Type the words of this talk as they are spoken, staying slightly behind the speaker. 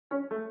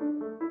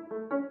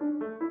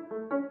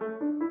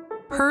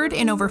heard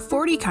in over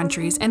 40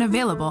 countries and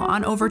available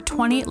on over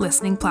 20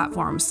 listening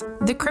platforms.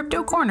 The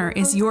Crypto Corner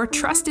is your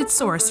trusted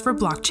source for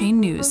blockchain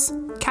news.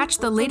 Catch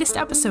the latest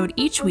episode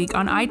each week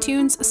on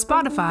iTunes,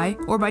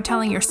 Spotify, or by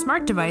telling your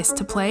smart device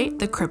to play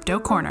the Crypto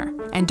Corner.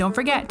 And don't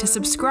forget to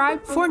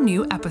subscribe for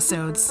new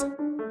episodes.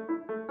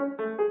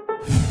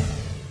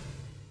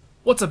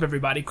 What's up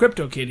everybody,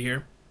 CryPTOkid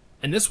here,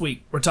 and this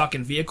week we're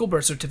talking vehicle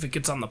birth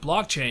certificates on the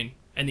blockchain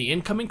and the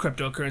incoming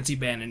cryptocurrency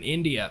ban in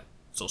India.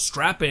 So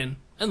strap in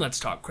and let's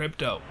talk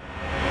crypto.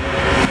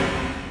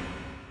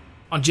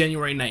 On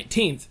January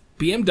 19th,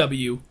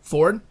 BMW,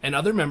 Ford, and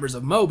other members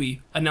of Mobi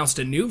announced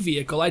a new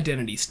vehicle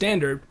identity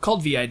standard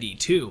called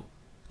VID2.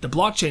 The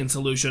blockchain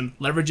solution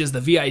leverages the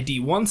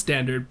VID1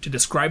 standard to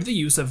describe the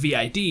use of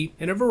VID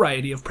in a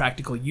variety of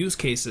practical use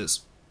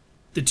cases.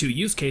 The two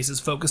use cases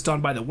focused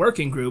on by the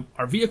working group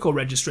are vehicle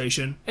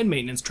registration and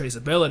maintenance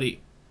traceability.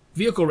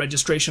 Vehicle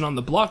registration on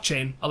the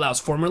blockchain allows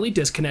formerly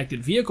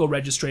disconnected vehicle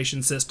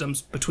registration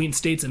systems between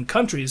states and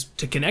countries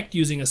to connect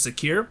using a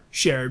secure,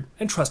 shared,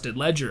 and trusted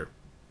ledger.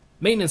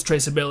 Maintenance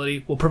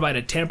traceability will provide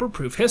a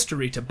tamper-proof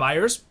history to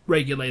buyers,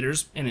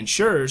 regulators, and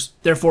insurers,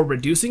 therefore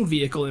reducing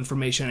vehicle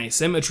information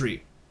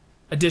asymmetry.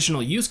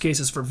 Additional use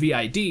cases for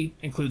VID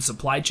include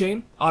supply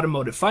chain,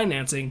 automotive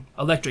financing,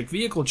 electric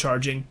vehicle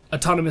charging,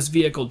 autonomous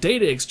vehicle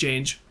data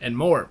exchange, and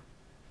more.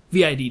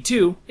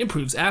 VID2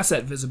 improves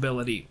asset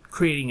visibility,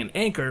 creating an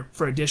anchor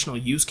for additional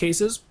use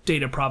cases,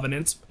 data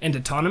provenance, and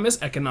autonomous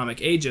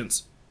economic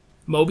agents.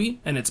 Mobi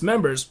and its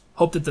members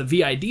hope that the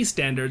VID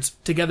standards,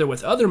 together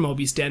with other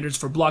Mobi standards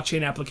for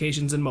blockchain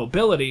applications and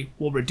mobility,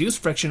 will reduce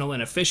frictional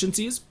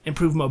inefficiencies,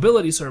 improve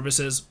mobility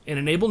services, and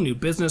enable new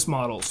business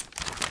models.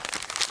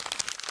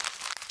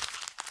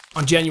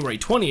 On January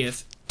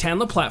 20th,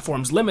 Tanla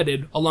Platforms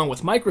Limited, along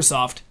with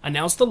Microsoft,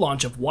 announced the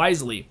launch of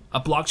Wisely, a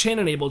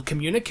blockchain-enabled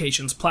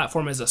communications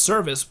platform as a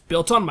service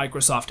built on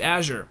Microsoft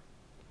Azure.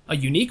 A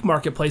unique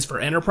marketplace for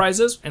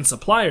enterprises and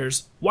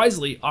suppliers,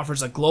 Wisely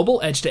offers a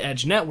global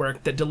edge-to-edge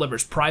network that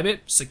delivers private,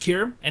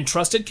 secure, and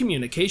trusted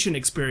communication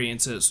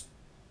experiences.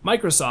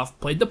 Microsoft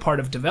played the part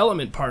of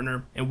development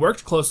partner and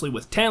worked closely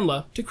with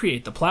Tanla to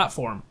create the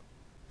platform.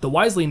 The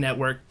Wisely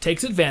network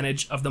takes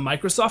advantage of the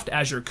Microsoft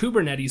Azure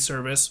Kubernetes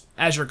service,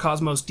 Azure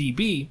Cosmos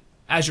DB,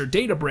 Azure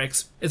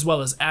Databricks, as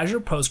well as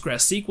Azure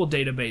PostgreSQL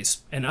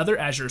database and other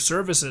Azure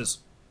services.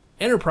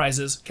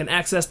 Enterprises can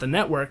access the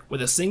network with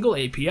a single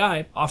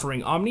API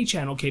offering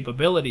omni-channel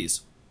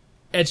capabilities.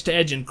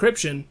 Edge-to-edge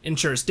encryption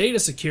ensures data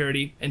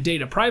security and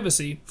data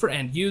privacy for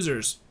end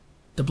users.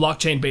 The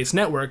blockchain-based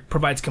network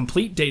provides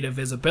complete data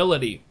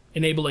visibility,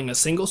 enabling a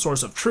single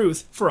source of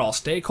truth for all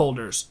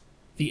stakeholders.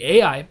 The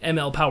AI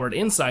ML-powered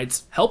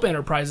insights help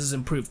enterprises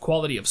improve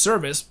quality of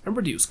service and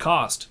reduce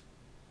cost.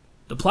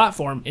 The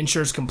platform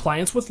ensures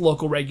compliance with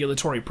local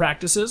regulatory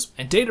practices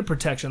and data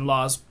protection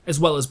laws, as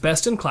well as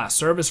best-in-class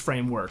service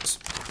frameworks.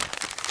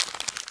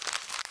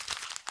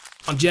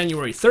 On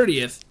January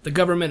 30th, the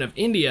government of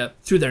India,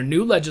 through their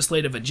new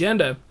legislative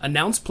agenda,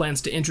 announced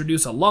plans to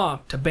introduce a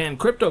law to ban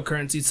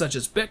cryptocurrencies such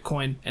as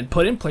Bitcoin and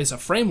put in place a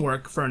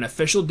framework for an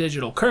official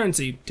digital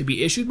currency to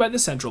be issued by the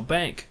central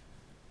bank.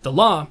 The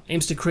law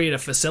aims to create a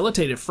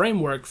facilitative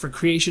framework for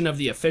creation of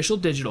the official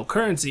digital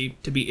currency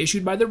to be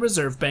issued by the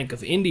Reserve Bank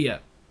of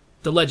India.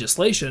 The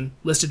legislation,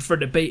 listed for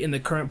debate in the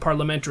current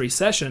parliamentary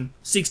session,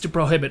 seeks to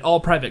prohibit all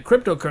private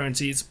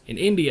cryptocurrencies in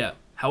India.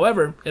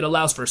 However, it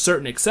allows for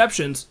certain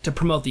exceptions to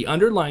promote the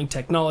underlying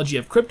technology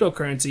of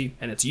cryptocurrency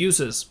and its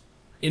uses.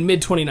 In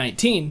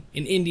mid-2019,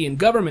 an Indian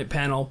government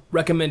panel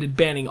recommended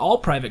banning all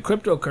private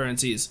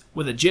cryptocurrencies,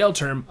 with a jail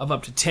term of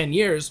up to 10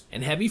 years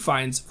and heavy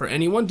fines for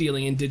anyone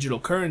dealing in digital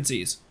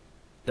currencies.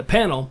 The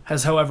panel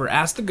has however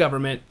asked the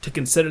government to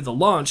consider the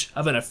launch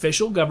of an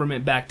official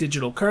government-backed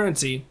digital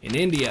currency in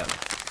India.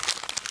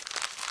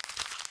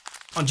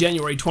 On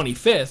January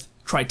 25th,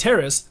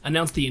 CRYPTOkid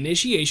announced the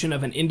initiation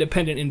of an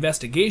independent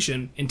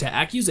investigation into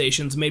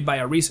accusations made by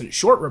a recent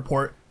short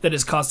report that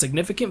has caused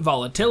significant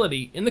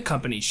volatility in the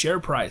company's share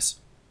price.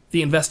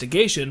 The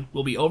investigation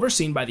will be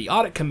overseen by the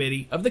audit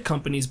committee of the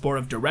company's board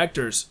of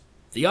directors.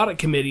 The audit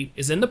committee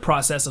is in the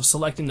process of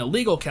selecting the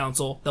legal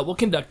counsel that will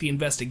conduct the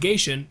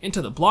investigation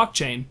into the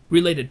blockchain,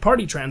 related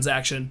party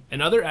transaction, and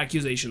other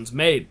accusations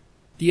made.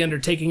 The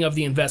undertaking of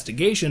the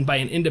investigation by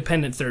an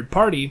independent third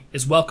party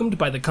is welcomed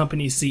by the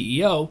company's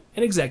CEO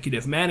and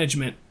executive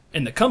management,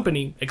 and the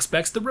company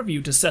expects the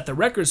review to set the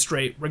record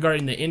straight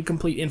regarding the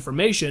incomplete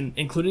information,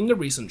 including the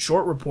recent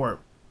short report.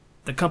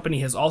 The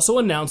company has also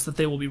announced that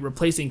they will be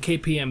replacing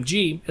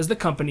KPMG as the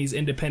company's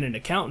independent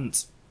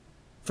accountants.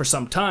 For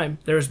some time,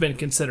 there has been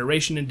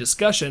consideration and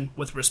discussion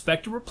with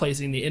respect to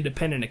replacing the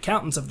independent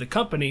accountants of the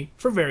company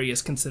for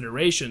various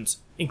considerations,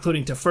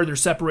 including to further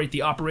separate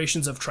the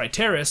operations of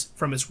CRYPTOkid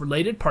from its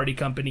related party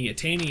company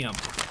Ethereum.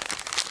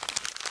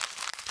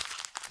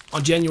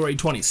 On January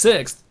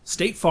 26th,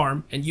 State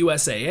Farm and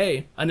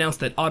USAA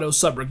announced that auto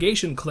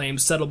subrogation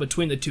claims settled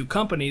between the two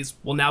companies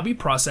will now be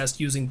processed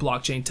using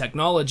blockchain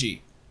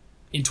technology.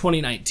 In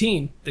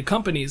 2019, the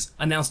companies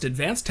announced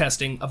advanced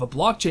testing of a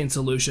blockchain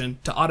solution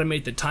to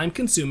automate the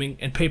time-consuming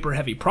and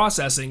paper-heavy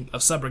processing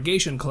of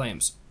subrogation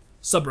claims.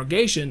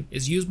 Subrogation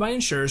is used by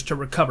insurers to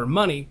recover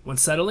money when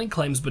settling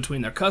claims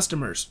between their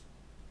customers.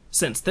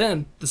 Since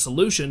then, the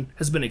solution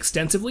has been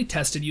extensively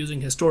tested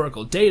using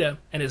historical data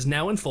and is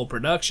now in full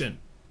production.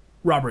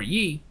 Robert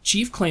Yee,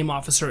 Chief Claim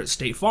Officer at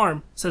State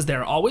Farm, says they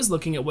are always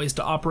looking at ways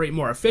to operate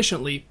more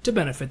efficiently to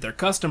benefit their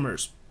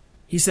customers.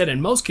 He said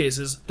in most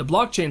cases, the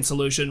blockchain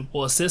solution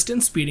will assist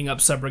in speeding up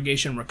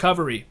subrogation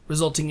recovery,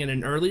 resulting in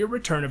an earlier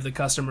return of the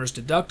customer's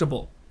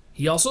deductible.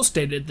 He also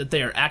stated that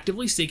they are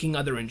actively seeking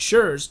other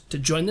insurers to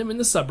join them in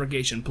the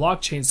subrogation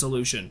blockchain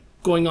solution,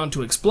 going on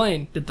to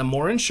explain that the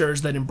more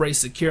insurers that embrace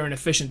secure and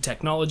efficient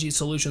technology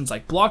solutions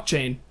like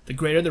blockchain, the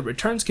greater the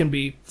returns can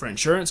be for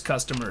insurance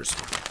customers.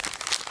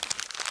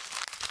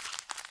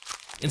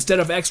 Instead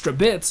of extra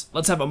bits,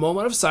 let's have a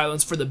moment of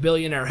silence for the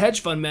billionaire hedge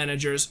fund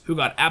managers who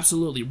got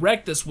absolutely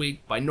wrecked this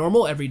week by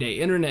normal everyday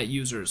internet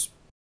users.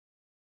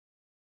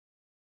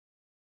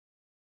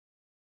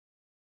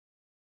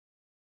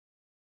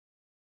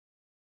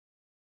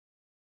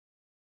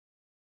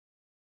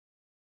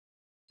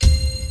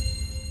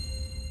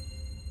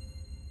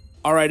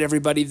 Alright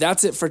everybody,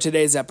 that's it for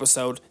today's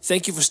episode.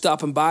 Thank you for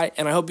stopping by,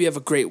 and I hope you have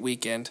a great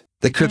weekend.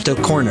 The Crypto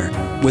Corner,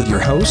 with your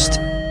host,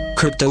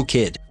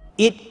 CryPTOkid.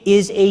 It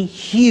is a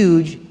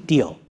huge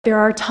deal. There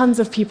are tons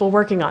of people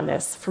working on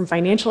this, from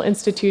financial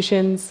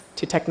institutions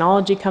to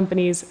technology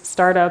companies,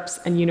 startups,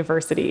 and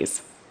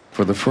universities.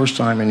 For the first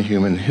time in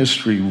human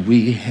history,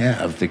 we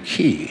have the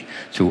key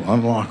to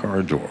unlock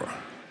our door.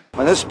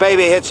 When this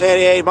baby hits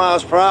 88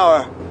 miles per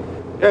hour,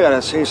 you're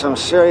gonna see some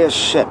serious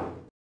shit.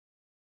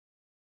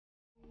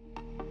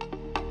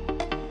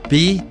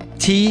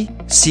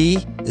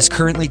 BTC is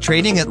currently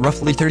trading at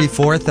roughly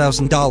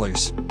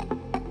 $34,000.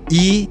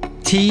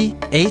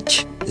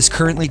 ETH is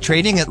currently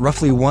trading at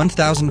roughly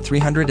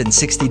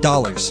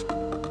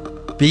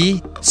 $1,360.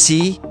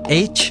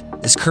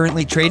 BCH is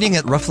currently trading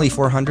at roughly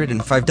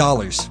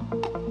 $405.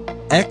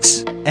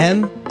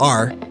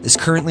 XMR is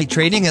currently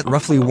trading at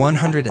roughly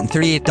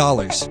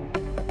 $138.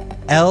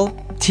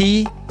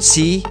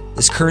 LTC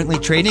is currently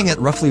trading at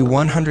roughly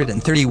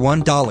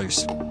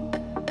 $131.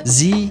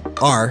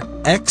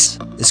 ZRX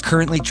is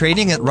currently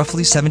trading at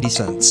roughly 70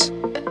 cents.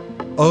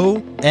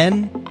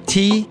 ONT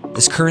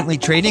is currently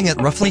trading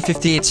at roughly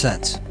 58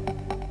 cents.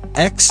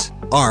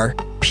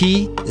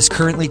 XRP is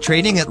currently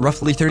trading at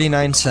roughly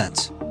 39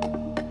 cents.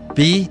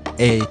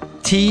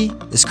 BAT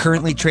is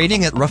currently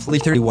trading at roughly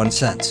 31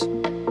 cents.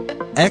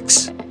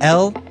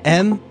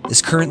 XLM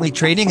is currently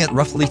trading at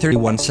roughly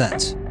 31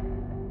 cents.